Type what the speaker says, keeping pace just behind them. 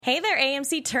Hey there,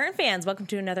 AMC Turn fans. Welcome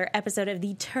to another episode of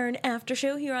the Turn After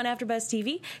Show here on AfterBuzz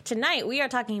TV. Tonight, we are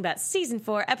talking about Season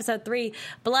 4, Episode 3,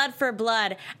 Blood for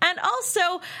Blood. And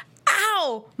also,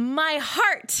 ow, my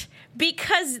heart,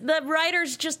 because the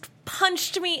writers just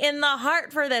punched me in the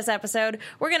heart for this episode.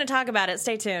 We're going to talk about it.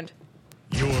 Stay tuned.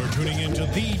 You're tuning into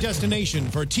the destination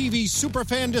for TV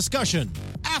superfan discussion,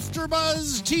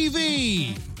 AfterBuzz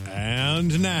TV.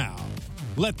 And now,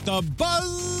 let the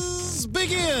buzz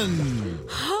begin.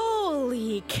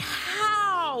 Holy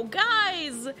cow,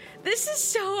 guys, this is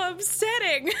so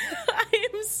upsetting. I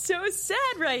am so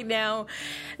sad right now.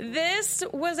 This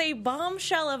was a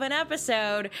bombshell of an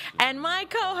episode, and my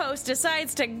co-host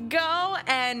decides to go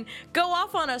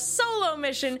off on a solo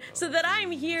mission so that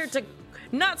I'm here to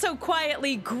not so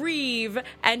quietly grieve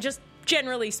and just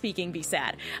generally speaking, be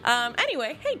sad.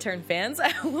 Anyway, hey, Turn fans.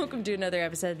 Welcome to another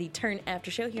episode of the Turn After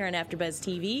Show here on AfterBuzz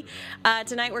TV.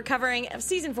 Tonight we're covering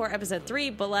Season 4, Episode 3,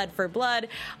 Blood for Blood,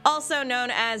 also known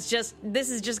as this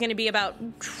is just going to be about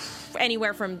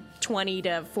anywhere from 20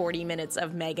 to 40 minutes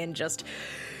of Megan just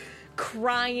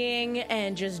crying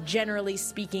and just generally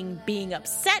speaking being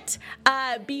upset.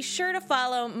 Be sure to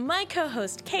follow my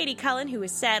co-host Katie Cullen, who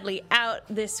is sadly out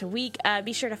this week.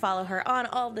 Be sure to follow her on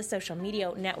all the social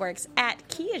media networks at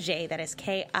Kiaxet, that is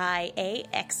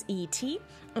Kiaxet.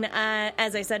 And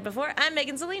as I said before, I'm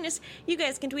Megan Salinas. You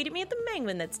guys can tweet at me at the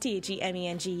Menguin, that's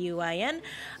TheMenguin.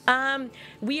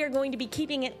 We are going to be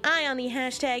keeping an eye on the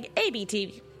hashtag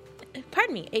ABTV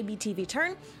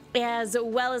Turn, as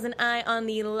well as an eye on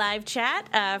the live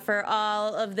chat for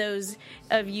all of those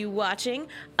of you watching.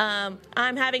 I'm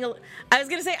having a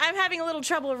little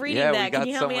trouble reading that. Can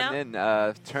you help me out?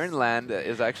 Turnland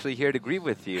is actually here to grieve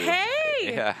with you. Hey!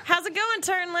 Yeah. How's it going,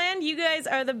 Turnland? You guys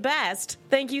are the best.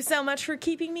 Thank you so much for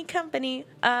keeping me company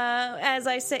as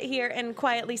I sit here and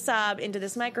quietly sob into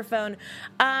this microphone.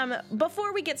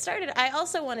 Before we get started, I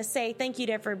also want to say thank you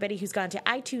to everybody who's gone to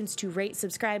iTunes to rate,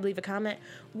 subscribe, leave a comment.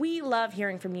 We love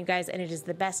hearing from you guys, and it is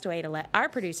the best way to let our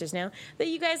producers know that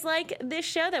you guys like this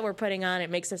show that we're putting on.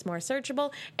 It makes us more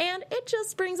searchable, and it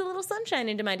just brings a little sunshine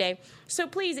into my day. So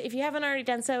please, if you haven't already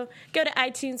done so, go to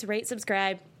iTunes, rate,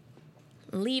 subscribe,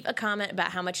 leave a comment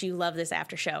about how much you love this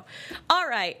after show. All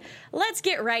right, let's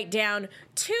get right down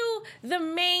to the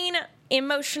main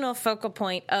emotional focal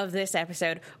point of this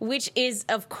episode, which is,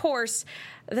 of course,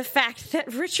 the fact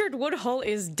that Richard Woodhull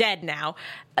is dead now.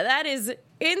 That is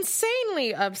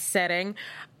insanely upsetting.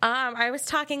 I was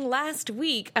talking last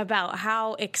week about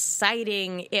how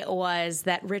exciting it was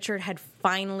that Richard had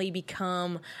finally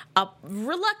become,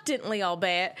 reluctantly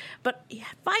albeit, but he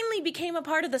finally became a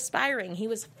part of the spy ring. He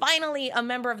was finally a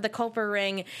member of the Culper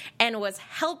Ring and was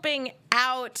helping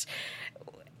out.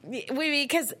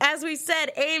 Because, as we said,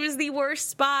 Abe is the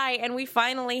worst spy, and we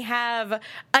finally have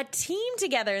a team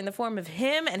together in the form of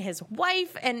him and his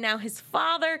wife and now his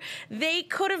father. They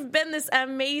could have been this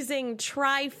amazing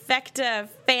trifecta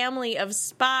family of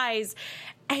spies.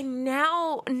 And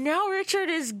now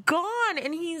Richard is gone,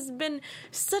 and he's been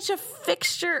such a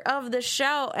fixture of the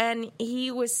show, and he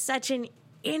was such an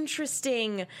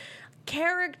interesting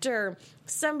character,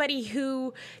 somebody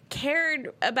who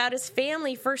cared about his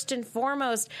family first and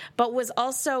foremost, but was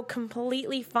also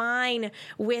completely fine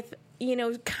with,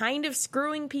 kind of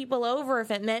screwing people over if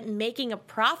it meant making a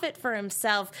profit for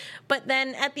himself, but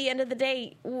then at the end of the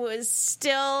day was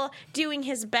still doing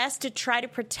his best to try to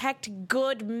protect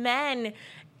good men.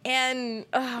 And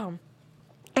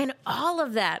all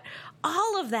of that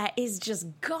is just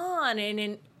gone in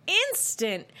an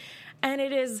instant. And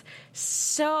it is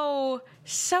so,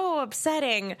 so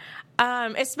upsetting,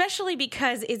 especially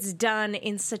because it's done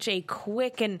in such a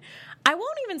quick and, I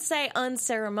won't even say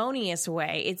unceremonious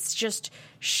way. It's just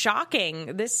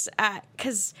shocking.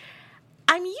 Because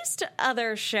I'm used to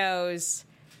other shows.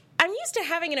 I'm used to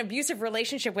having an abusive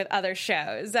relationship with other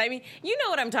shows. I mean, you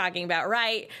know what I'm talking about,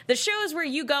 right? The shows where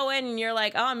you go in and you're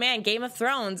like, oh man, Game of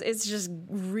Thrones is just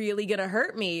really going to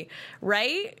hurt me,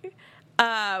 right?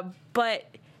 But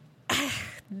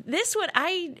this one,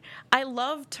 I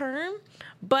love Turn,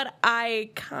 but I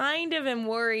kind of am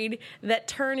worried that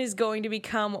Turn is going to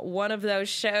become one of those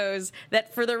shows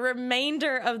that for the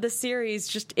remainder of the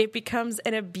series, it becomes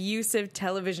an abusive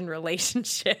television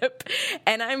relationship.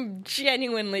 And I'm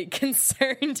genuinely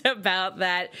concerned about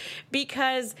that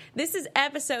because this is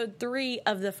episode 3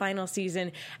 of the final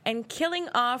season, and killing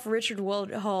off Richard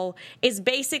Woodhull is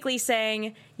basically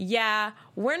saying, yeah,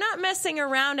 we're not messing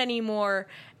around anymore.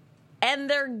 And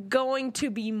they're going to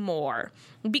be more.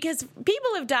 Because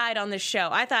people have died on this show.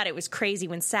 I thought it was crazy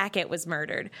when Sackett was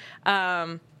murdered.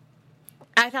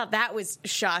 I thought that was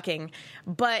shocking.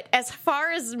 But as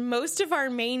far as most of our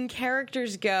main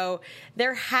characters go,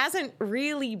 there hasn't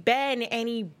really been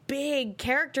any big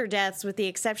character deaths with the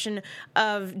exception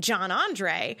of John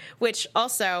Andre, which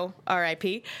also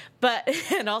R.I.P., but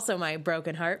and also my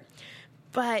broken heart.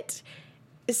 But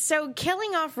so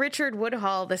killing off Richard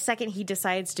Woodhull the second he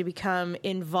decides to become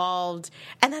involved,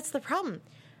 and that's the problem.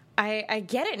 I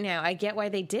get it now. I get why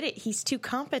they did it. He's too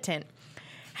competent.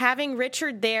 Having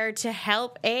Richard there to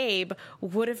help Abe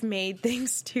would have made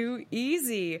things too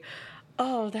easy.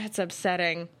 Oh, that's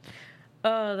upsetting.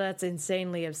 Oh, that's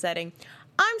insanely upsetting.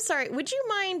 I'm sorry, would you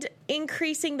mind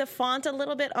increasing the font a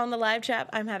little bit on the live chat?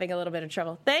 I'm having a little bit of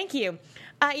trouble. Thank you.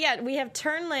 Yeah, we have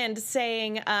Turnland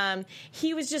saying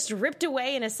he was just ripped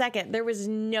away in a second. There was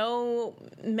no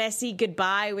messy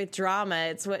goodbye with drama.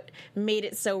 It's what made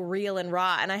it so real and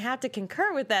raw. And I have to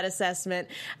concur with that assessment.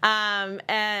 Joshua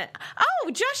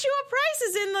Price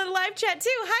is in the live chat too.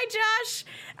 Hi,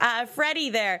 Josh.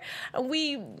 Freddie there.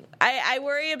 I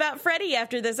worry about Freddie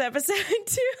after this episode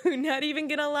too. Not even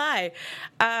gonna lie.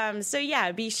 So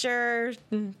yeah, be sure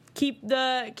keep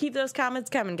those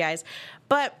comments coming, guys.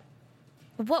 But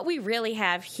what we really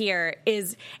have here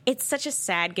is it's such a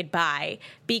sad goodbye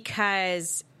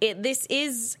because this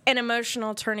is an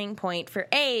emotional turning point for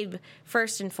Abe,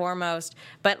 first and foremost.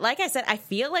 But like I said, I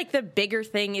feel like the bigger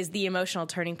thing is the emotional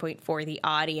turning point for the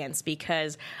audience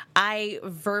because I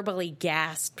verbally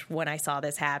gasped when I saw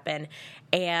this happen.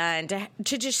 And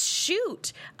to just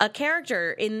shoot a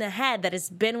character in the head that has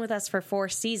been with us for 4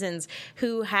 seasons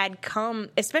who had come,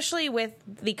 especially with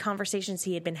the conversations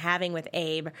he had been having with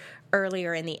Abe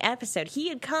earlier in the episode, he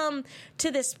had come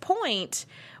to this point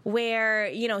where,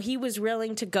 you know, he was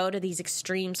willing to go to these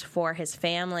extremes for his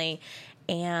family.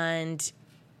 And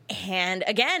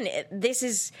again,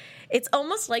 it's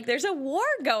almost like there's a war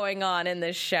going on in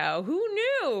this show. Who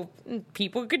knew?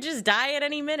 People could just die at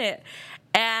any minute.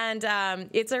 And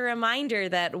it's a reminder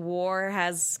that war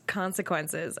has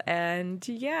consequences. And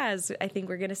yes, I think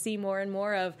we're going to see more and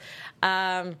more of,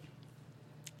 there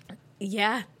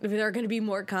are going to be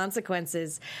more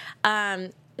consequences.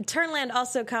 Turnland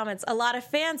also comments, a lot of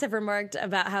fans have remarked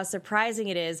about how surprising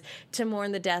it is to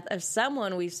mourn the death of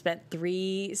someone we've spent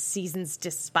 3 seasons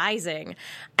despising.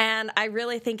 And I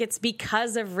really think it's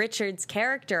because of Richard's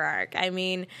character arc. I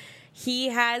mean, he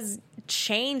has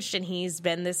changed and he's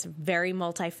been this very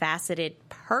multifaceted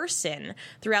person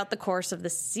throughout the course of the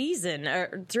season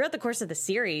or throughout the course of the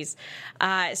series.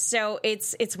 So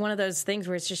it's one of those things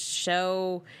where it's just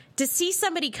to see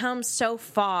somebody come so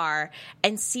far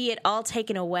and see it all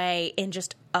taken away in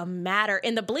just a matter,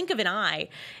 in the blink of an eye,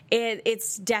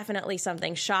 it's definitely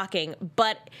something shocking.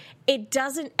 But it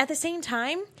doesn't, at the same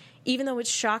time, even though it's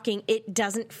shocking, it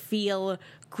doesn't feel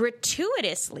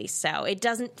gratuitously so. It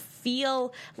doesn't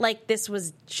feel like this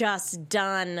was just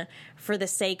done for the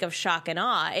sake of shock and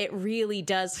awe. It really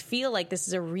does feel like this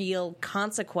is a real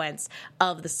consequence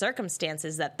of the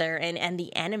circumstances that they're in and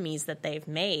the enemies that they've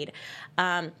made.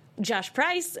 Josh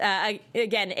Price,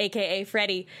 again, a.k.a.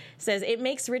 Freddie, says, it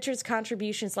makes Richard's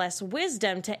contributions less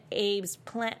wisdom to Abe's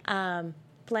plan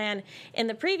in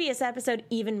the previous episode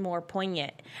even more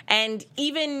poignant. And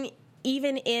even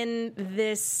in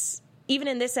this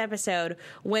episode,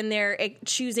 when they're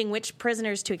choosing which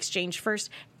prisoners to exchange first,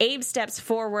 Abe steps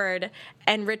forward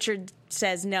and Richard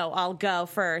says, no, I'll go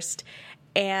first.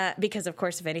 And because, of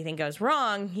course, if anything goes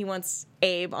wrong, he wants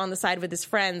Abe on the side with his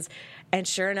friends. And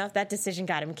sure enough, that decision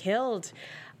got him killed.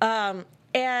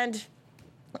 And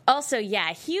also,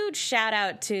 huge shout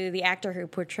out to the actor who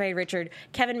portrayed Richard,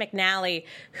 Kevin McNally,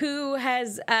 who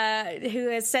has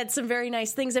said some very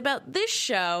nice things about this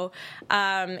show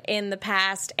in the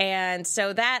past, and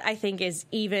so that I think is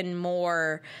even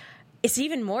more. It's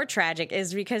even more tragic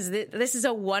is because this is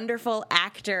a wonderful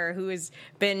actor who has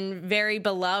been very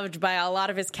beloved by a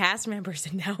lot of his cast members,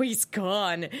 and now he's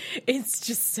gone. It's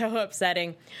just so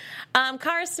upsetting.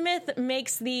 Cara Smith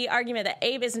makes the argument that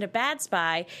Abe isn't a bad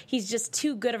spy. He's just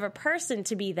too good of a person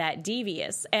to be that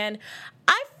devious. And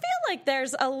I feel like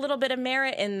there's a little bit of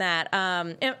merit in that.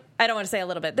 I don't want to say a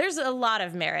little bit. There's a lot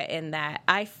of merit in that.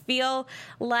 I feel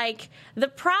like the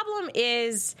problem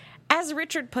is, as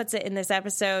Richard puts it in this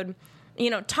episode, you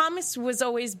know, Thomas was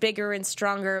always bigger and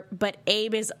stronger, but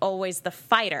Abe is always the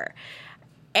fighter.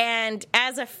 And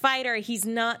as a fighter, that's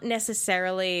not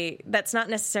necessarily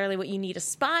what you need a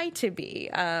spy to be.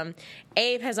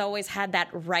 Abe has always had that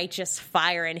righteous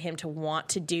fire in him to want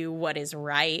to do what is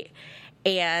right.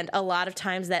 And a lot of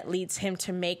times that leads him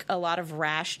to make a lot of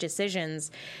rash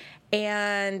decisions.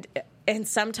 And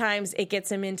sometimes it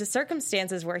gets him into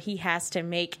circumstances where he has to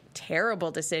make terrible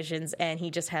decisions and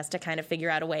he just has to kind of figure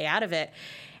out a way out of it.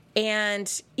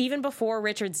 And even before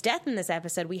Richard's death in this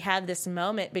episode, we have this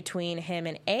moment between him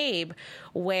and Abe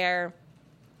where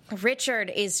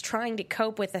Richard is trying to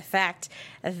cope with the fact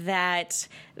that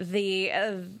the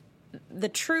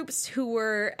troops who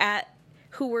were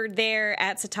there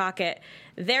at Setauket,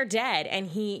 they're dead, and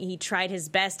he tried his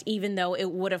best, even though it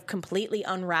would have completely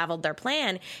unraveled their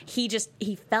plan. He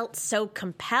felt so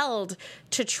compelled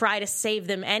to try to save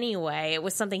them anyway. It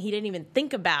was something he didn't even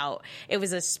think about. It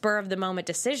was a spur of the moment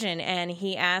decision, and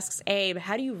he asks Abe,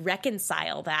 "How do you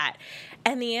reconcile that?"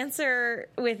 And the answer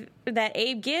that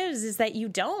Abe gives is that you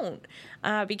don't,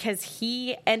 because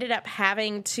he ended up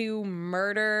having to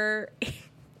murder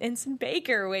Ensign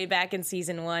Baker way back in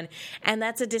season 1, and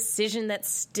that's a decision that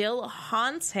still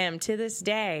haunts him to this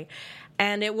day,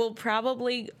 and it will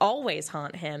probably always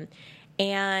haunt him.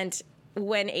 And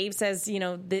when Abe says,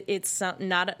 it's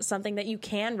not something that you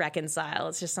can reconcile,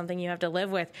 it's just something you have to live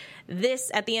with,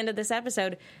 this, at the end of this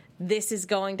episode, this is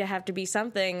going to have to be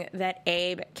something that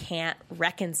Abe can't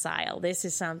reconcile. This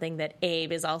is something that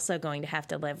Abe is also going to have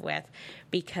to live with,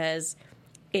 because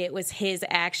it was his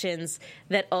actions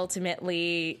that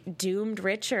ultimately doomed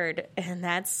Richard, and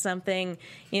that's something,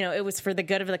 it was for the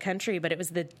good of the country, but it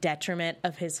was the detriment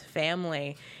of his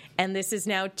family. And this is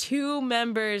now 2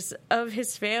 members of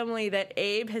his family that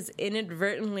Abe has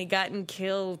inadvertently gotten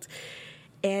killed.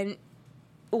 And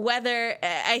whether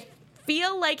I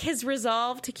feel like his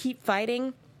resolve to keep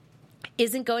fighting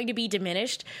isn't going to be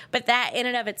diminished, but that in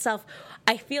and of itself,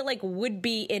 I feel like would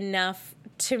be enough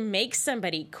to make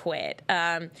somebody quit.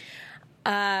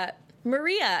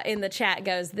 Maria in the chat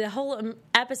goes, the whole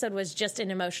episode was just an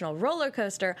emotional roller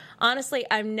coaster. Honestly,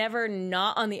 I'm never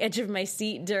not on the edge of my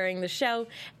seat during the show.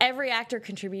 Every actor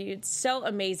contributed so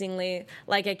amazingly,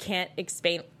 like I can't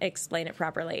explain it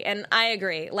properly. And I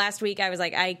agree. Last week I was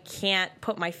like, I can't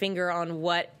put my finger on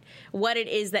what it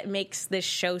is that makes this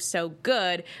show so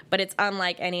good, but it's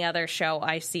unlike any other show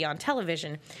I see on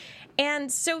television.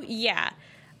 And so, yeah.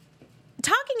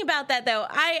 Talking about that, though,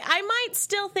 I might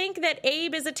still think that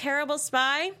Abe is a terrible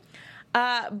spy,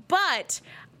 but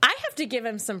I have to give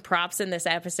him some props in this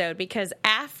episode, because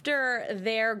after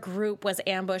their group was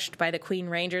ambushed by the Queen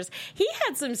Rangers, he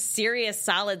had some serious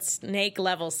Solid Snake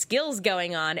level skills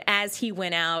going on as he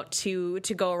went out to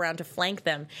go around to flank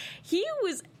them. He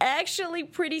was actually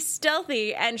pretty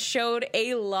stealthy and showed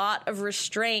a lot of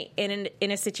restraint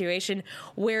in a situation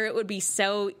where it would be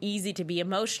so easy to be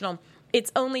emotional. It's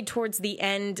only towards the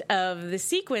end of the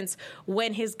sequence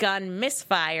when his gun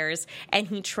misfires and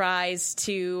he tries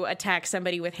to attack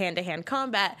somebody with hand-to-hand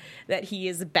combat that he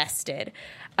is bested.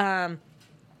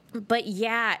 But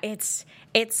yeah, it's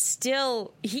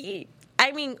still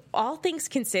all things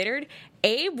considered,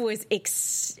 Abe was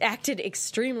acted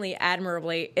extremely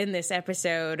admirably in this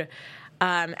episode.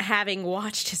 Having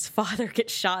watched his father get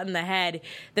shot in the head,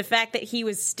 the fact that he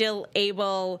was still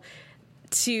able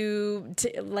to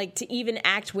even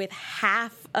act with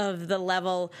half of the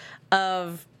level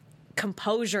of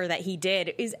composure that he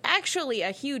did is actually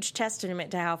a huge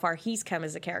testament to how far he's come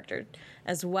as a character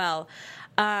as well.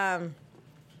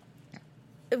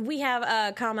 We have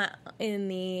a comment in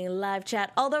the live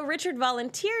chat. Although Richard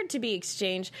volunteered to be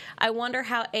exchanged, I wonder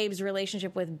how Abe's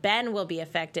relationship with Ben will be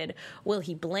affected. Will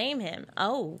he blame him?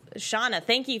 Oh, Shauna,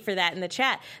 thank you for that in the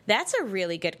chat. That's a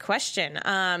really good question.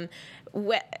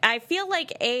 I feel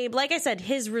like Abe, like I said,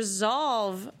 his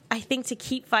resolve, I think, to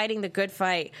keep fighting the good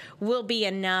fight will be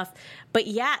enough. But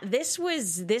yeah, this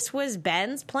was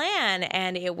Ben's plan,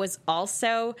 and it was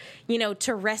also,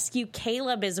 to rescue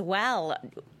Caleb as well.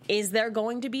 Is there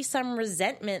going to be some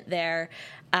resentment there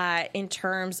in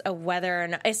terms of whether or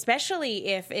not, especially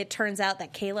if it turns out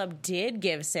that Caleb did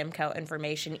give Simcoe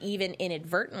information, even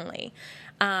inadvertently?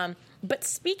 But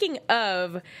speaking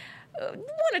of, I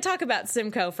want to talk about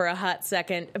Simcoe for a hot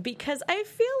second, because I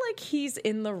feel like he's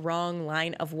in the wrong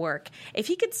line of work. If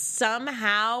he could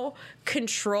somehow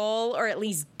control or at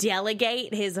least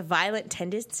delegate his violent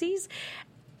tendencies,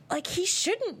 he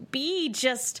shouldn't be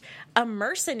just a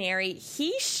mercenary.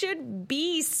 He should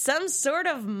be some sort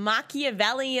of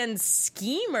Machiavellian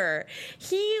schemer.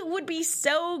 He would be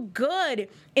so good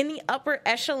in the upper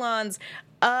echelons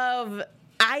of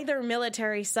either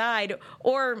military side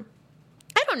or,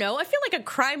 I don't know, I feel like a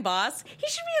crime boss. He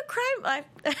should be a crime...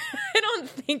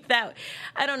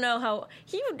 I don't know how...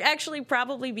 He would actually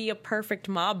probably be a perfect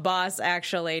mob boss,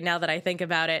 actually, now that I think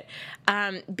about it.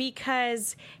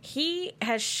 Because he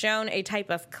has shown a type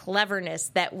of cleverness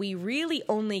that we really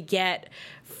only get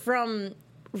from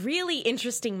really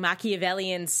interesting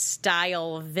Machiavellian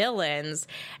style villains.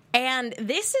 And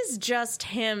this is just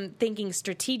him thinking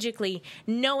strategically,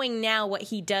 knowing now what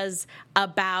he does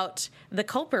about the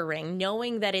Culper Ring,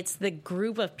 knowing that it's the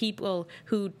group of people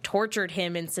who tortured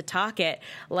him in Setauket.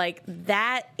 Like,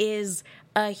 that is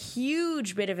a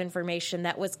huge bit of information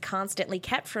that was constantly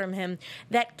kept from him,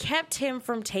 that kept him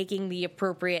from taking the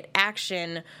appropriate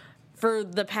action for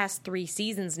the past 3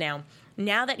 seasons now.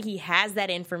 Now that he has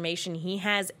that information, he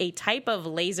has a type of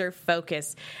laser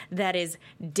focus that is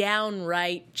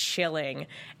downright chilling.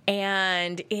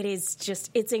 And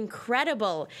it's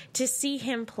incredible to see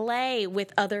him play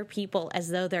with other people as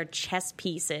though they're chess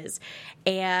pieces,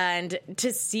 and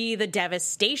to see the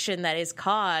devastation that is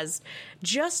caused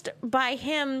just by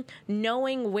him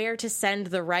knowing where to send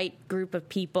the right group of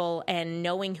people and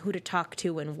knowing who to talk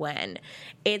to and when.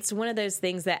 It's one of those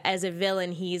things that as a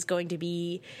villain, he is going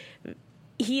to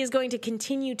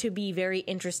continue to be very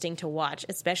interesting to watch,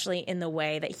 especially in the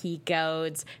way that he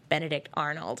goads Benedict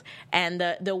Arnold and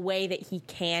the way that he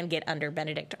can get under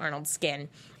Benedict Arnold's skin.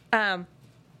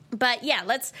 But yeah,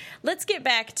 let's get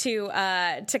back to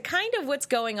kind of what's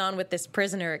going on with this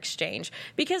prisoner exchange,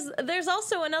 because there's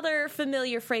also another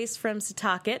familiar phrase from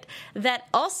Setauket that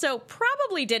also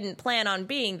probably didn't plan on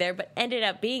being there, but ended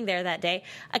up being there that day.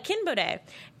 Akinbode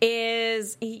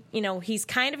he's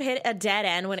kind of hit a dead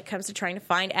end when it comes to trying to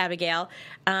find Abigail.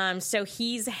 So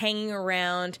he's hanging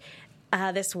around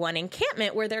this one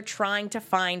encampment where they're trying to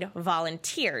find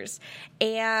volunteers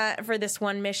for this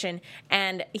one mission,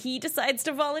 and he decides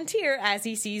to volunteer as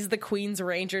he sees the Queen's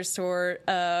Rangers sort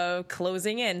of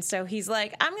closing in. So he's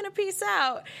like, I'm gonna peace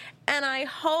out, and I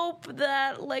hope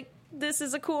that this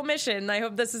is a cool mission. I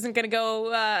hope this isn't going to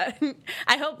go...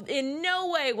 I hope in no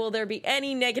way will there be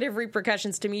any negative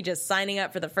repercussions to me just signing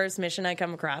up for the first mission I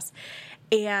come across.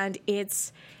 And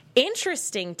it's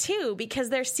interesting, too, because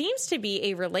there seems to be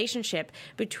a relationship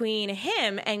between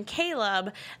him and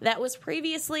Caleb that was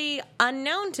previously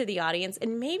unknown to the audience,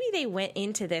 and maybe they went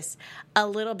into this a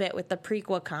little bit with the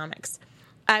prequel comics.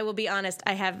 I will be honest,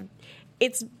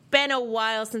 it's been a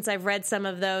while since I've read some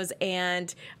of those,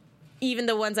 and even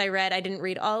the ones I read, I didn't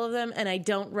read all of them, and I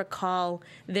don't recall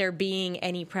there being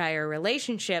any prior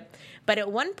relationship. But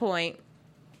at one point,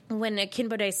 when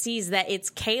Akinbode sees that it's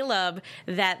Caleb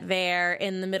that they're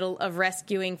in the middle of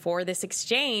rescuing for this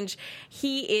exchange,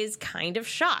 he is kind of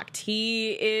shocked.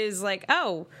 He is like,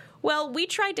 oh, well, we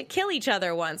tried to kill each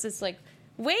other once. It's like,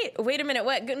 wait a minute.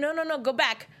 What? No, go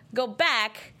back.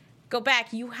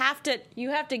 You have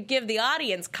to give the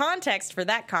audience context for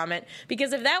that comment,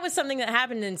 because if that was something that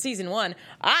happened in season 1,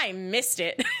 I missed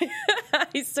it.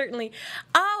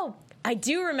 I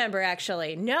do remember,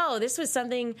 actually. No, this was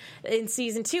something in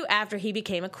season 2 after he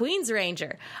became a Queen's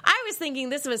Ranger. I was thinking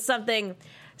this was something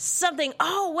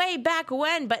way back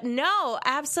when, but no,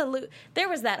 there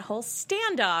was that whole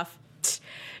standoff.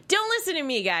 Don't listen to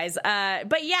me, guys.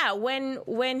 But yeah,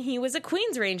 when he was a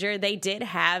Queen's Ranger, they did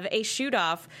have a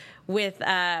shoot-off with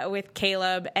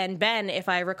Caleb and Ben, if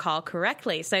I recall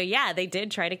correctly. So yeah, they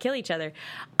did try to kill each other.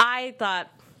 I thought,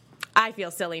 I feel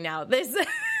silly now.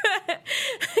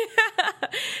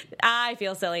 I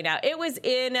feel silly now. It was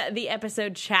in the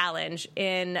episode Challenge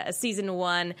in season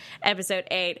 1, episode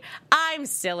 8. I'm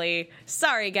silly.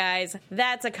 Sorry, guys.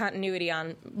 That's a continuity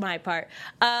on my part.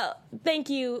 Thank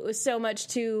you so much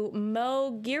to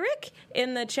Mo Girick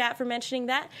in the chat for mentioning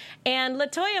that. And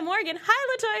Latoya Morgan.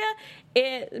 Hi, Latoya.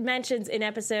 It mentions in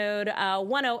episode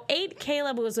 108,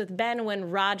 Caleb was with Ben when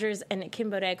Rogers and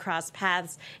Akinbode crossed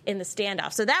paths in the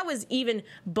standoff. So that was even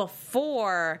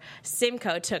before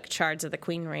Simcoe took charge of the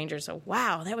Queen Rangers. So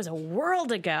wow, that was a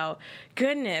world ago.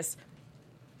 Goodness.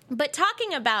 But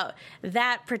talking about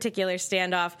that particular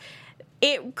standoff,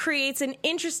 it creates an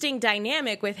interesting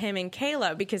dynamic with him and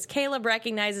Caleb, because Caleb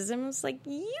recognizes him and was like,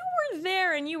 you were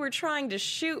there and you were trying to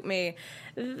shoot me.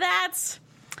 That's...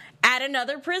 at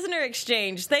another prisoner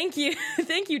exchange. Thank you.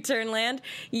 Thank you, Turnland.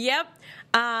 Yep.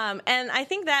 And I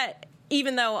think that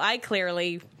even though I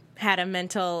clearly had a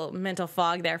mental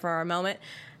fog there for a moment,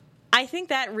 I think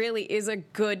that really is a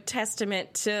good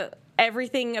testament to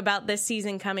everything about this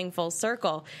season coming full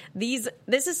circle. This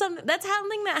is something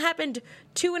that happened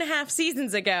 2.5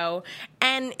 seasons ago,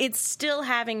 and it's still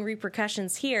having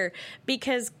repercussions here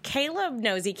because Caleb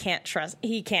knows he can't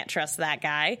trust that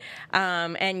guy,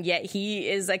 and yet he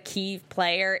is a key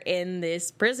player in this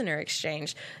prisoner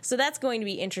exchange. So that's going to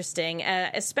be interesting,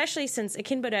 especially since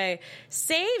Akinbode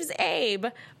saves Abe,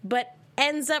 but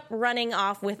ends up running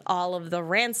off with all of the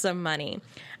ransom money.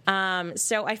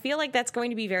 So I feel like that's going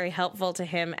to be very helpful to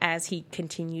him as he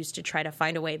continues to try to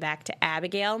find a way back to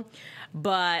Abigail.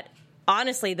 But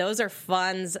honestly, those are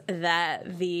funds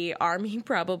that the Army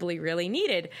probably really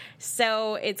needed.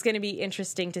 So it's going to be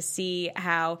interesting to see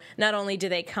how not only do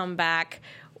they come back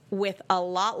with a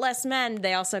lot less men,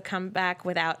 they also come back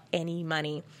without any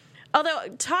money.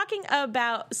 Although, talking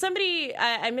about somebody,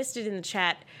 I missed it in the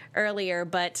chat earlier,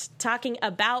 but talking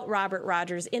about Robert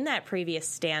Rogers in that previous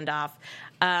standoff,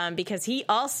 because he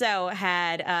also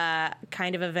had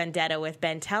kind of a vendetta with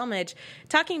Ben Talmadge,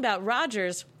 talking about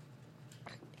Rogers,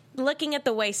 looking at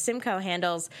the way Simcoe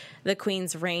handles the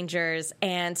Queen's Rangers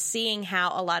and seeing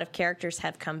how a lot of characters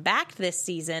have come back this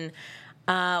season.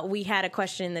 We had a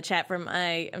question in the chat from,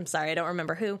 I'm sorry, I don't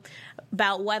remember who,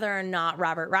 about whether or not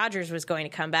Robert Rogers was going to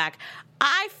come back.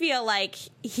 I feel like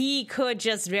he could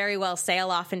just very well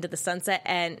sail off into the sunset,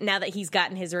 and now that he's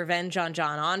gotten his revenge on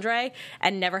John Andre,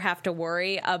 and never have to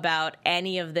worry about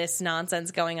any of this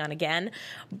nonsense going on again.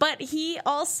 But he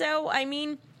also, I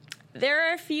mean, there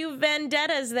are a few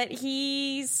vendettas that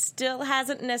he still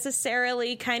hasn't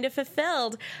necessarily kind of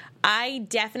fulfilled. I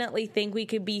definitely think we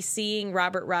could be seeing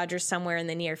Robert Rogers somewhere in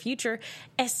the near future,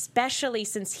 especially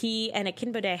since he and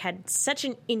Akinbode had such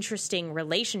an interesting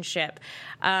relationship.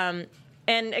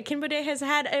 And Akinbode has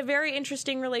had a very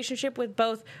interesting relationship with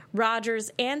both Rogers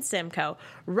and Simcoe.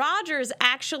 Rogers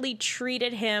actually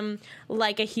treated him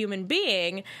like a human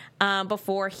being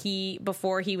before he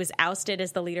was ousted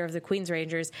as the leader of the Queen's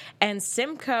Rangers, and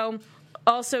Simcoe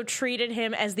also treated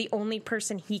him as the only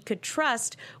person he could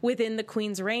trust within the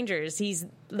Queen's Rangers. He's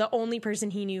the only person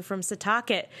he knew from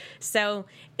Setauket. So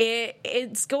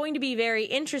it's going to be very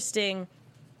interesting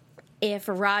if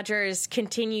Rogers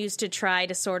continues to try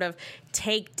to sort of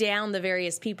take down the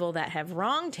various people that have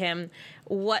wronged him.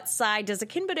 What side does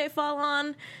Akinbode fall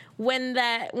on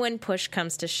when push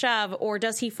comes to shove? Or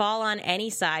does he fall on any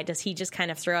side? Does he just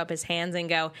kind of throw up his hands and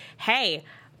go, hey,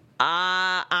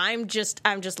 I'm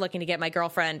just looking to get my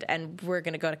girlfriend, and we're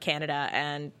going to go to Canada,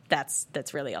 and that's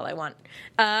really all I want.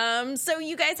 So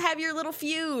you guys have your little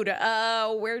feud.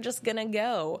 We're just going to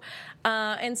go.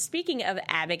 And speaking of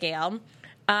Abigail,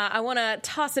 I want to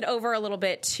toss it over a little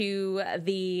bit to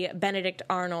the Benedict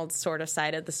Arnold sort of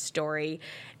side of the story,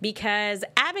 because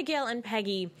Abigail and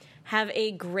Peggy have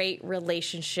a great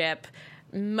relationship,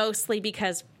 mostly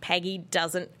because Peggy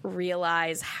doesn't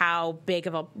realize how big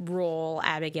of a role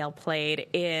Abigail played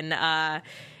in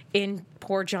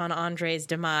poor John Andre's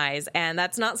demise, and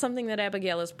that's not something that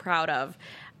Abigail is proud of.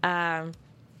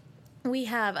 We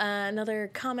have another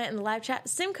comment in the live chat.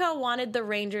 Simcoe wanted the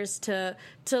Rangers to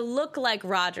look like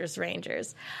Rogers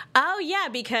Rangers. Oh, yeah,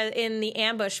 because in the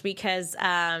ambush, because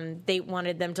they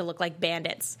wanted them to look like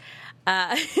bandits.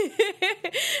 And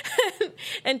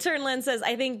Turnland says,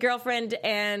 I think girlfriend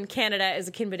and Canada is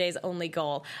Akinbode's only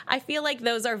goal. I feel like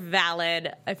those are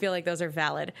valid.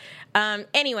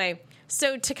 Anyway,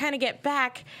 so to kind of get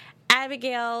back,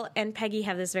 Abigail and Peggy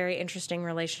have this very interesting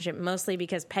relationship, mostly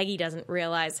because Peggy doesn't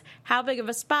realize how big of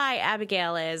a spy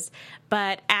Abigail is,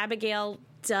 but Abigail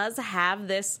does have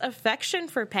this affection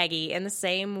for Peggy in the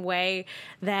same way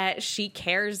that she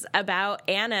cares about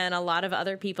Anna and a lot of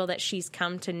other people that she's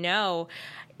come to know.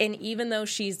 And even though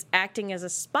she's acting as a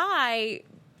spy,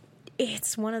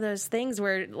 it's one of those things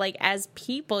where, like, as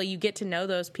people, you get to know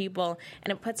those people,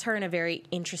 and it puts her in a very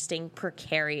interesting,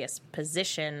 precarious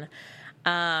position.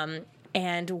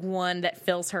 And one that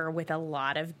fills her with a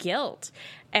lot of guilt.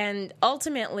 And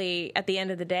ultimately, at the end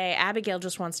of the day, Abigail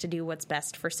just wants to do what's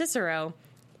best for Cicero.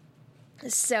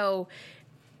 So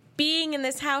being in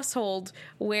this household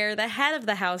where the head of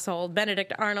the household,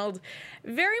 Benedict Arnold,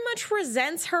 very much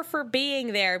resents her for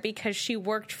being there because she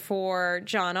worked for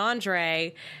John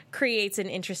Andre, creates an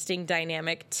interesting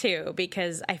dynamic too,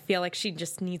 because I feel like she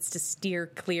just needs to steer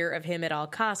clear of him at all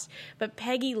costs. But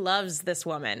Peggy loves this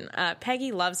woman.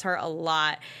 Peggy loves her a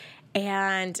lot.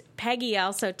 And Peggy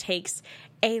also takes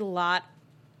a lot.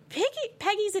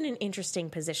 Peggy's in an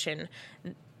interesting position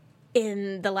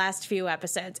in the last few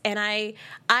episodes, and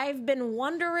I've been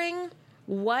wondering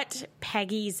what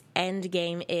Peggy's end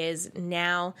game is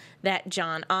now that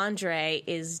John Andre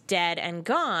is dead and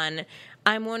gone.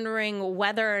 I'm wondering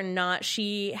whether or not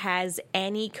she has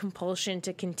any compulsion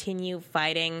to continue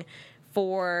fighting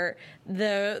for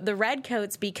the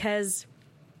Redcoats, because,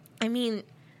 I mean,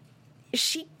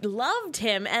 she loved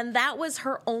him, and that was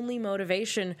her only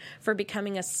motivation for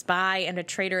becoming a spy and a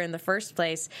traitor in the first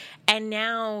place. And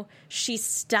now she's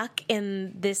stuck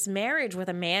in this marriage with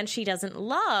a man she doesn't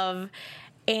love.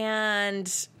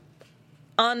 And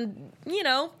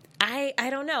I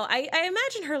don't know. I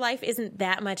imagine her life isn't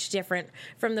that much different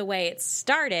from the way it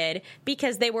started,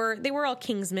 because they were all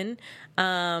Kingsmen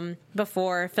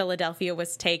before Philadelphia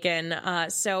was taken.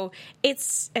 So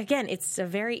it's a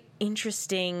very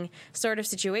interesting sort of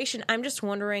situation. I'm just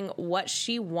wondering what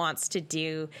she wants to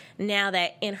do now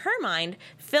that, in her mind,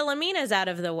 Philomena's out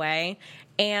of the way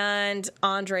and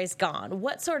Andre's gone.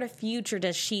 What sort of future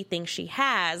does she think she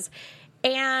has?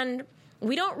 And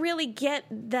we don't really get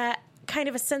that kind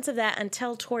of a sense of that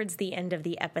until towards the end of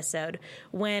the episode,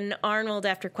 when Arnold,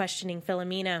 after questioning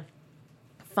Philomena,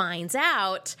 finds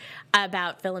out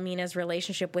about Philomena's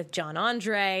relationship with John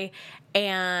Andre,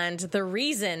 and the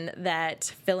reason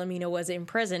that Philomena was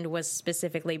imprisoned was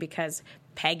specifically because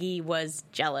Peggy was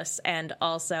jealous, and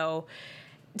also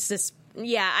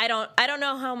I don't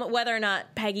know whether or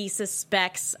not Peggy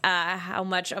suspects how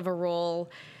much of a role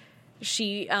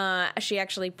she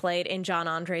actually played in John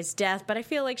Andre's death, but I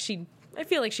feel like she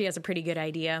has a pretty good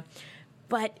idea.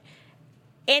 But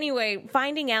anyway,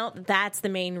 finding out that's the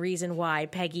main reason why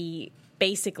Peggy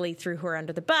basically threw her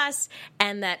under the bus,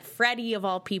 and that Freddie, of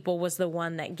all people, was the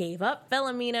one that gave up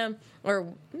Philomena, or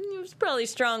was probably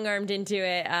strong-armed into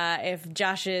it, if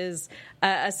Josh's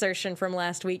assertion from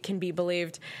last week can be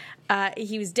believed.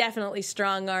 He was definitely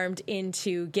strong-armed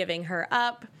into giving her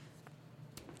up.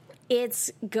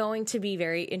 It's going to be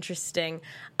very interesting.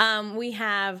 We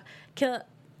have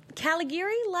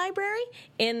Caligari Library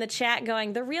in the chat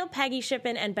going, the real Peggy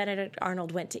Shippen and Benedict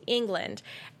Arnold went to England.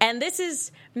 And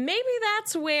maybe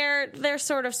that's where their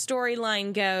sort of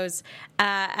storyline goes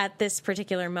at this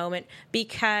particular moment,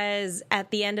 because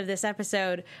at the end of this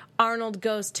episode, Arnold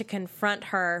goes to confront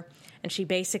her, and she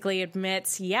basically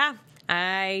admits, yeah,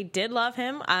 I did love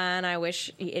him, and I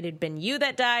wish it had been you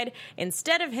that died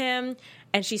instead of him.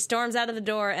 And she storms out of the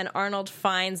door, and Arnold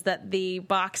finds that the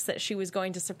box that she was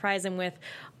going to surprise him with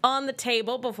on the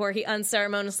table before he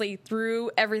unceremoniously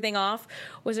threw everything off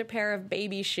was a pair of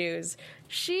baby shoes.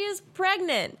 She is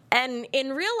pregnant. And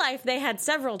in real life, they had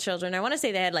several children. I want to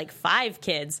say they had like 5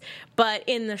 kids. But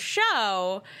in the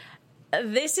show,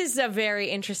 this is a very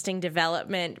interesting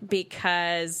development,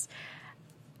 because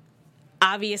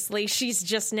obviously, she's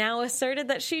just now asserted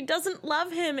that she doesn't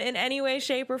love him in any way,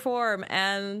 shape, or form,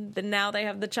 and now they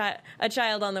have a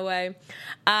child on the way.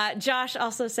 Josh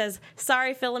also says,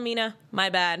 sorry, Philomena,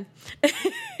 my bad.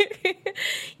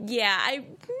 Yeah, I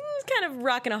was kind of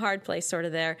rocking a hard place sort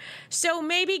of there. So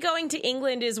maybe going to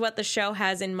England is what the show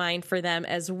has in mind for them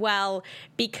as well,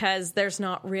 because there's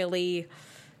not really...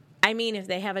 I mean, if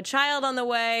they have a child on the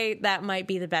way, that might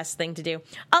be the best thing to do.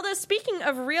 Although, speaking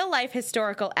of real-life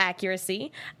historical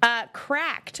accuracy,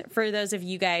 Cracked, for those of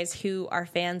you guys who are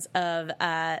fans of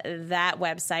that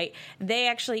website, they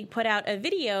actually put out a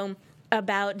video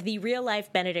about the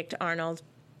real-life Benedict Arnold.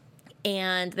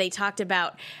 And they talked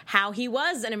about how he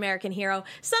was an American hero,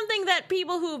 something that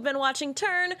people who've been watching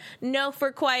Turn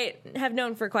have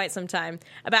known for quite some time,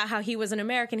 about how he was an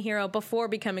American hero before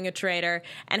becoming a traitor,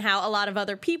 and how a lot of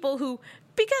other people who,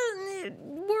 because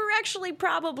were actually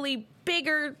probably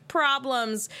bigger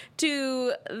problems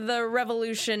to the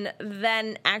revolution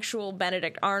than actual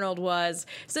Benedict Arnold was.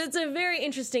 So it's a very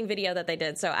interesting video that they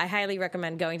did. So I highly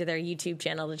recommend going to their YouTube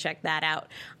channel to check that out.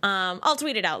 I'll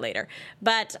tweet it out later.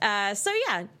 But so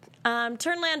yeah.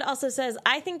 Turnland also says,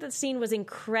 I think the scene was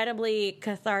incredibly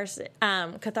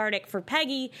cathartic for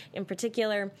Peggy in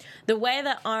particular. The way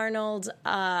that Arnold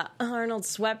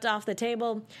swept off the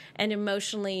table and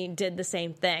emotionally did the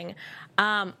same thing.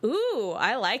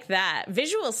 I like that.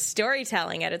 Visual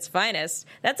storytelling at its finest.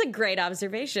 That's a great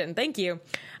observation. Thank you.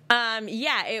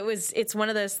 It's one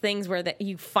of those things where that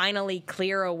you finally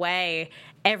clear away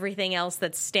everything else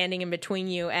that's standing in between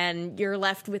you, and you're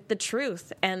left with the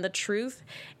truth. And the truth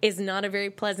is not a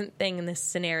very pleasant thing in this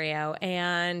scenario.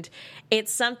 And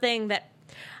it's something that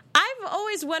I've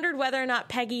always wondered whether or not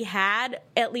Peggy has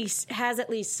at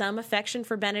least some affection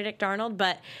for Benedict Arnold,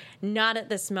 but not at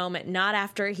this moment. Not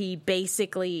after he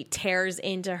basically tears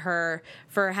into her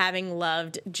for having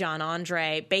loved John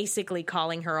Andre, basically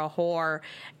calling her a whore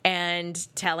and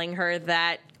telling her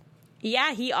that,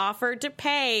 yeah, he offered to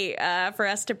pay for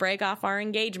us to break off our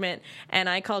engagement, and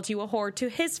I called you a whore to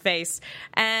his face,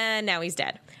 and now he's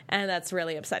dead. And that's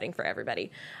really upsetting for everybody.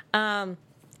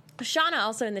 Shauna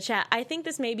also in the chat, I think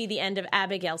this may be the end of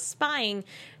Abigail's spying.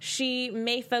 She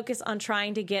may focus on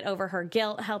trying to get over her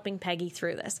guilt, helping Peggy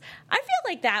through this. I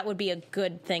feel like that would be a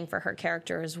good thing for her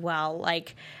character as well.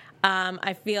 Like,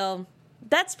 I feel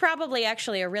that's probably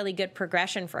actually a really good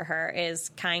progression for her, is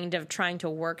kind of trying to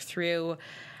work through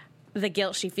the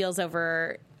guilt she feels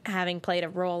over having played a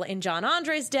role in John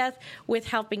Andre's death, with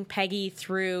helping Peggy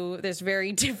through this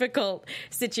very difficult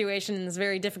situation, this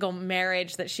very difficult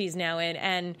marriage that she's now in,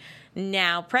 and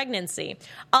now pregnancy.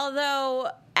 Although,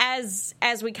 as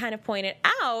we kind of pointed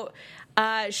out,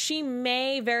 she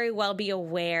may very well be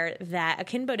aware that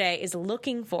Akinbode is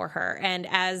looking for her, and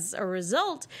as a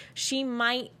result, she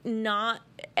might not,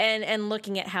 and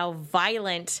looking at how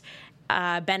violent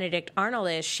Benedict Arnold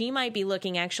is, she might be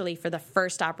looking actually for the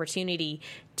first opportunity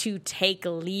to take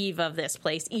leave of this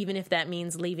place, even if that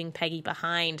means leaving Peggy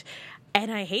behind.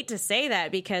 And I hate to say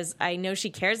that because I know she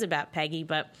cares about Peggy,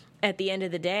 but at the end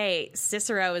of the day,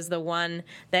 Cicero is the one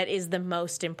that is the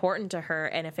most important to her.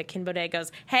 And if Akinbode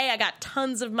goes, hey, I got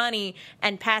tons of money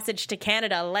and passage to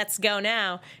Canada, let's go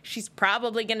now, she's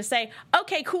probably going to say,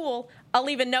 okay, cool, I'll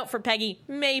leave a note for Peggy,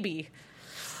 maybe.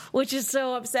 Which is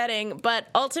so upsetting. But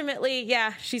ultimately,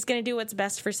 yeah, she's going to do what's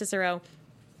best for Cicero.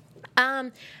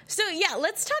 So yeah,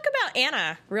 let's talk about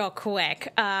Anna real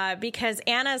quick, because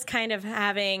Anna's kind of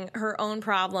having her own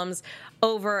problems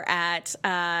over at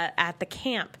the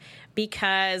camp,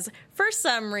 because for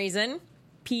some reason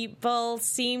people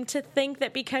seem to think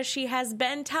that because she has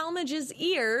Ben Talmadge's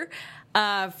ear,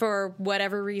 for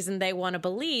whatever reason they want to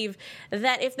believe,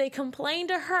 that if they complain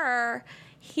to her,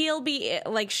 she'll be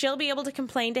able to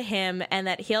complain to him, and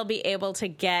that he'll be able to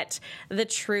get the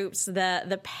troops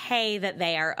the pay that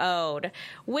they are owed.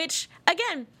 Which,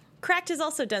 again, Cracked has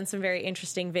also done some very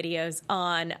interesting videos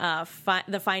on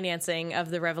the financing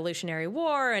of the Revolutionary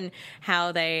War and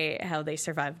how they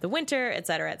survived the winter, et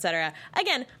cetera, et cetera.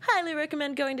 Again, highly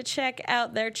recommend going to check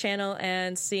out their channel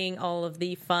and seeing all of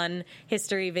the fun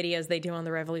history videos they do on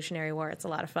the Revolutionary War. It's a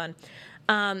lot of fun.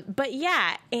 But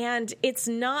yeah, and it's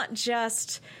not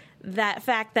just that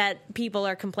fact that people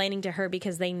are complaining to her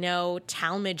because they know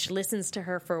Talmadge listens to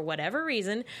her for whatever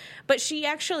reason, but she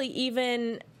actually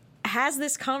even has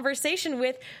this conversation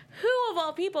with who of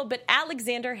all people but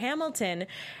Alexander Hamilton.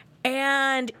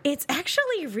 And it's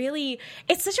actually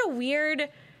it's such a weird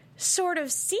sort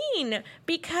of scene,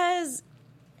 because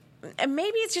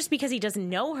maybe it's just because he doesn't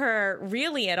know her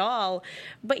really at all,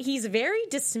 but he's very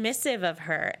dismissive of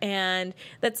her, and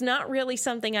that's not really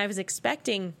something I was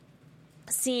expecting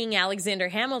seeing Alexander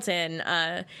Hamilton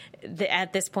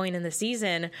at this point in the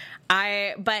season.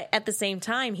 But at the same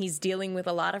time, he's dealing with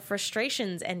a lot of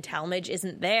frustrations, and Talmadge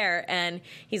isn't there, and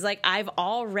he's like, I've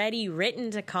already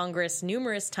written to Congress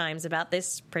numerous times about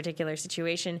this particular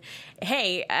situation.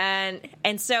 Hey,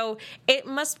 and so it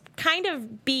must kind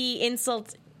of be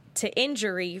insult to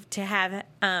injury to have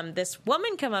this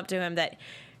woman come up to him that,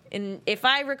 and if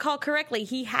I recall correctly,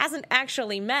 he hasn't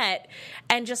actually met,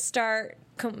 and just start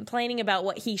complaining about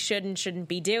what he should and shouldn't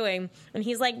be doing. And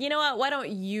he's like, you know what, why don't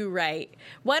you write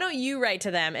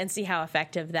to them and see how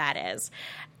effective that is?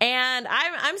 And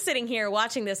I'm sitting here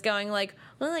watching this going like,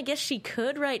 well, I guess she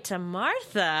could write to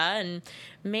Martha, and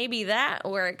maybe that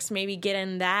works. Maybe get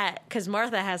in that, because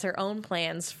Martha has her own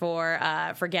plans for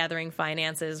gathering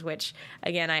finances, which,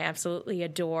 again, I absolutely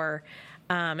adore,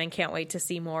 and can't wait to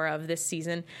see more of this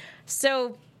season.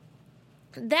 So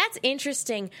that's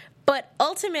interesting. But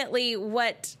ultimately,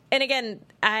 and again,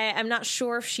 I'm not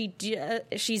sure if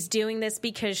she's doing this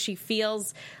because she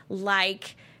feels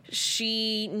like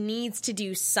she needs to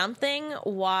do something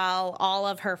while all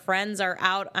of her friends are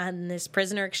out on this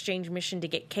prisoner exchange mission to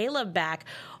get Caleb back,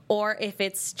 or if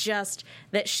it's just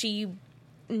that she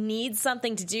needs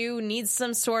something to do, needs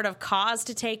some sort of cause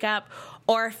to take up,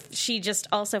 or if she just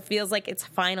also feels like it's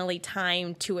finally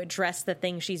time to address the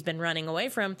thing she's been running away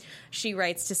from. She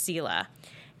writes to Sela.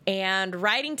 And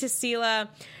writing to Sela,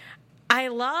 I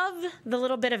love the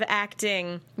little bit of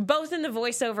acting, both in the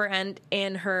voiceover and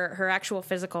in her actual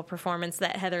physical performance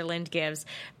that Heather Lind gives,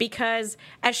 because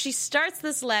as she starts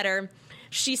this letter,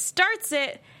 she starts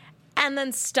it and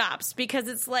then stops, because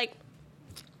it's like,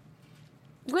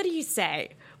 what do you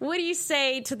say? What do you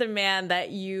say to the man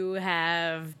that you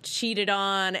have cheated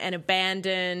on and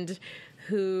abandoned,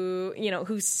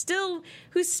 who's still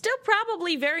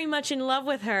probably very much in love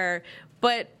with her,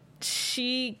 but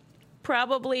she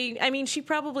probably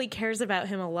cares about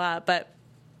him a lot, but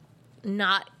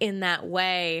not in that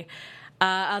way.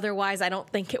 Otherwise, I don't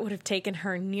think it would have taken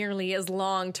her nearly as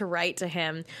long to write to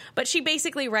him. But she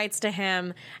basically writes to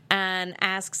him and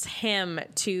asks him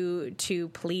to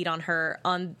plead on her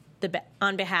on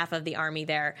behalf of the army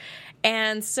there.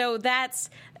 And so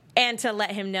and to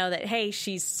let him know that, hey,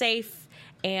 she's safe.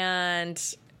 And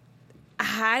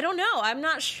I don't know. I'm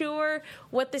not sure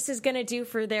what this is going to do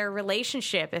for their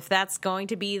relationship, if that's going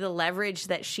to be the leverage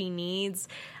that she needs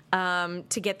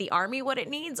to get the army what it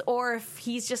needs, or if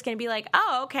he's just going to be like,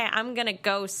 oh, okay, I'm going to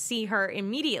go see her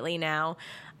immediately now.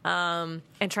 and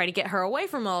try to get her away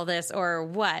from all this, or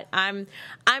what. I'm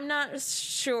not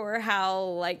sure how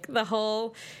like the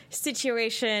whole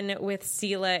situation with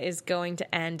Sela is going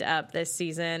to end up this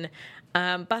season,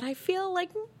 but I feel like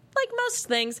most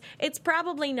things, it's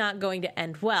probably not going to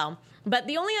end well. But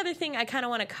the only other thing I kind of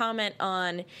want to comment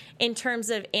on in terms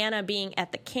of Anna being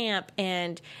at the camp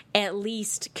and at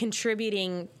least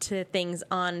contributing to things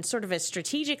on sort of a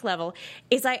strategic level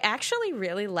is I actually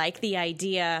really like the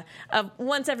idea of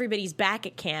once everybody's back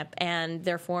at camp and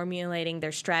they're formulating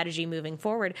their strategy moving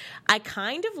forward, I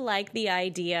kind of like the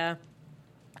idea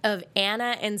of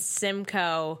Anna and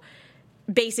Simcoe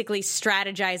basically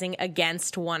strategizing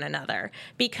against one another,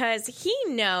 because he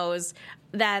knows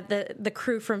that the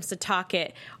crew from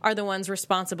Setauket are the ones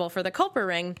responsible for the Culper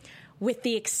Ring, with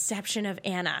the exception of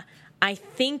Anna. I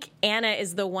think Anna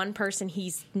is the one person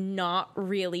he's not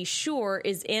really sure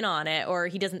is in on it, or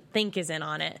he doesn't think is in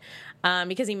on it,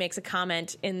 because he makes a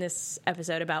comment in this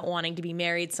episode about wanting to be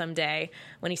married someday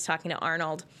when he's talking to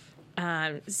Arnold.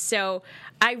 So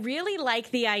I really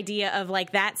like the idea of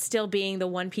like that still being the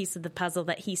one piece of the puzzle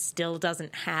that he still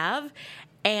doesn't have,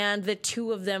 and the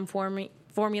two of them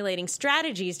formulating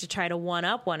strategies to try to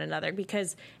one-up one another,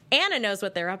 because Anna knows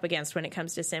what they're up against when it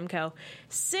comes to Simcoe.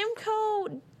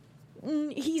 Simcoe,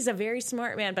 he's a very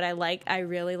smart man, but I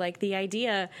really like the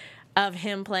idea of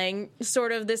him playing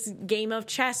sort of this game of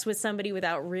chess with somebody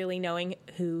without really knowing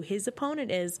who his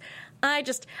opponent is.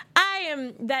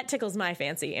 That tickles my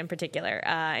fancy in particular,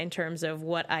 in terms of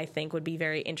what I think would be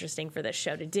very interesting for this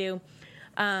show to do.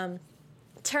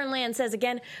 Turnland says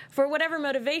again, for whatever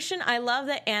motivation, I love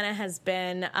that Anna has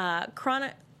been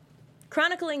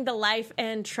chronicling the life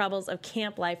and troubles of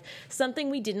camp life, something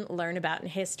we didn't learn about in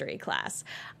history class.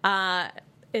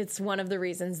 It's one of the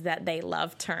reasons that they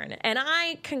love Turn, and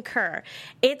I concur.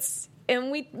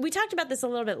 And we talked about this a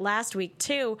little bit last week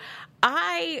too.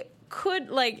 I could,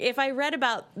 like, if I read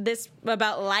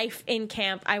about life in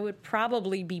camp, I would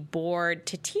probably be bored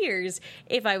to tears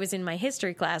if I was in my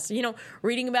history class,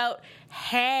 reading about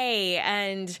hay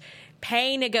and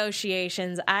pay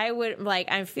negotiations.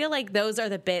 I feel like those are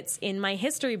the bits in my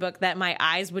history book that my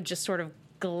eyes would just sort of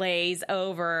glaze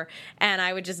over, and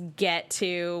I would just get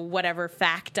to whatever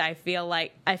fact I felt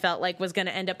like was going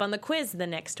to end up on the quiz the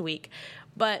next week.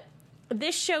 But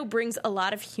this show brings a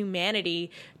lot of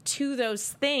humanity to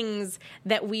those things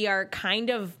that we are kind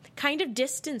of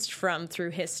distanced from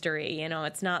through history.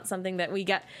 It's not something that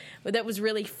that was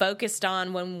really focused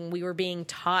on when we were being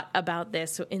taught about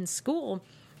this in school.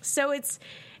 So it's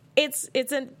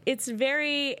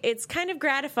kind of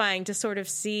gratifying to sort of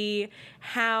see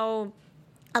how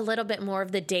a little bit more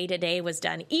of the day-to-day was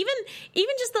done. Even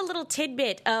just the little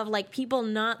tidbit of like people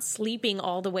not sleeping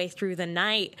all the way through the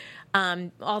night,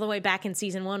 all the way back in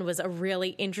season 1 was a really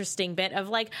interesting bit of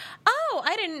like, oh,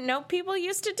 I didn't know people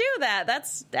used to do that.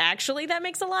 That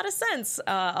makes a lot of sense,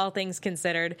 all things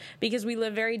considered, because we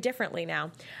live very differently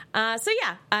now. So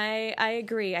yeah, I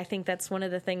agree. I think that's one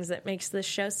of the things that makes this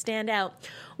show stand out.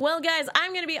 Well, guys,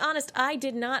 I'm going to be honest. I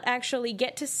did not actually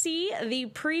get to see the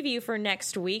preview for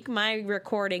next week. My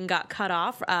recording got cut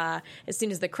off as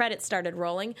soon as the credits started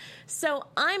rolling. So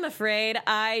I'm afraid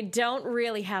I don't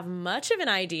really have much of an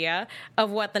idea of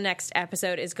what the next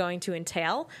episode is going to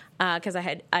entail, because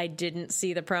I didn't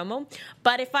see the promo.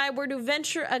 But if I were to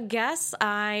venture a guess,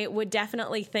 I would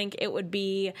definitely think it would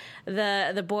be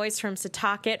the boys from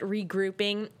Setauket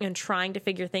regrouping and trying to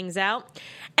figure things out.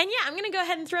 And yeah, I'm going to go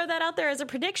ahead and throw that out there as a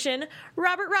prediction.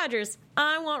 Robert Rogers.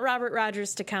 I want Robert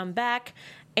Rogers to come back,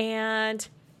 and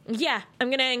yeah, I'm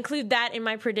going to include that in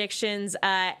my predictions.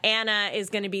 Anna is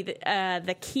going to be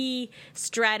the key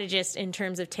strategist in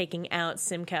terms of taking out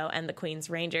Simcoe and the Queen's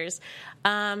Rangers.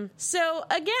 So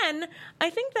again, I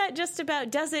think that just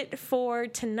about does it for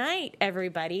tonight,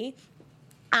 everybody.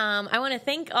 I want to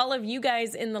thank all of you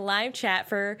guys in the live chat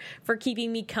for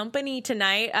keeping me company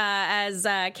tonight as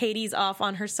Katie's off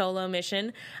on her solo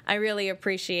mission. I really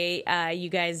appreciate you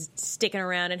guys sticking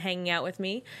around and hanging out with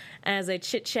me as I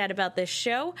chit-chat about this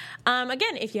show.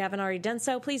 Again, if you haven't already done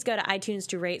so, please go to iTunes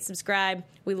to rate, subscribe.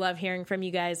 We love hearing from you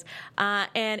guys.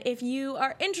 And if you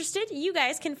are interested, you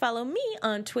guys can follow me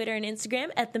on Twitter and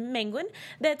Instagram at The Menguin.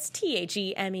 That's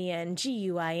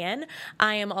TheMenguin.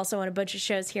 I am also on a bunch of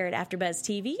shows here at AfterBuzz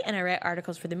TV. TV, and I write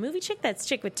articles for The Movie Chick. That's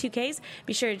Chick with 2 Ks.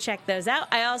 Be sure to check those out.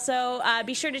 I also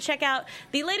be sure to check out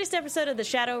the latest episode of The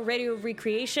Shadow Radio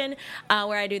Recreation,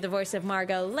 where I do the voice of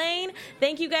Margot Lane.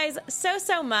 Thank you guys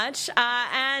so much.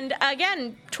 And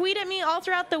again, tweet at me all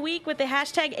throughout the week with the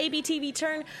hashtag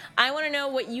ABTVTurn. I want to know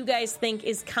what you guys think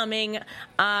is coming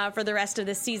for the rest of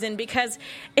this season, because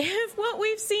if what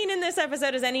we've seen in this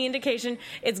episode is any indication,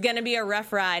 it's going to be a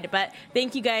rough ride. But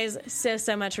thank you guys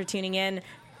so much for tuning in.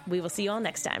 We will see you all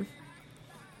next time.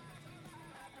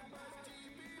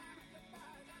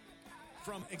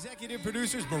 From executive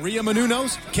producers Maria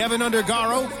Menounos, Kevin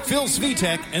Undergaro, Phil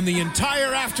Svitek, and the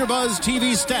entire AfterBuzz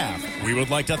TV staff, we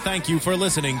would like to thank you for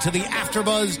listening to the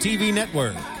AfterBuzz TV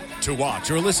network. To watch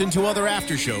or listen to other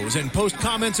after shows and post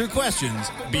comments or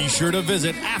questions, be sure to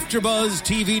visit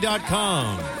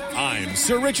AfterBuzzTV.com. I'm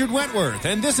Sir Richard Wentworth,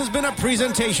 and this has been a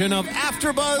presentation of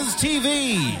AfterBuzz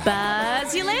TV.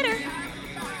 Buzz you later.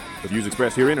 The views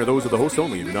expressed herein are those of the host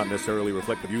only and do not necessarily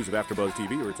reflect the views of AfterBuzz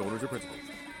TV or its owners or principals.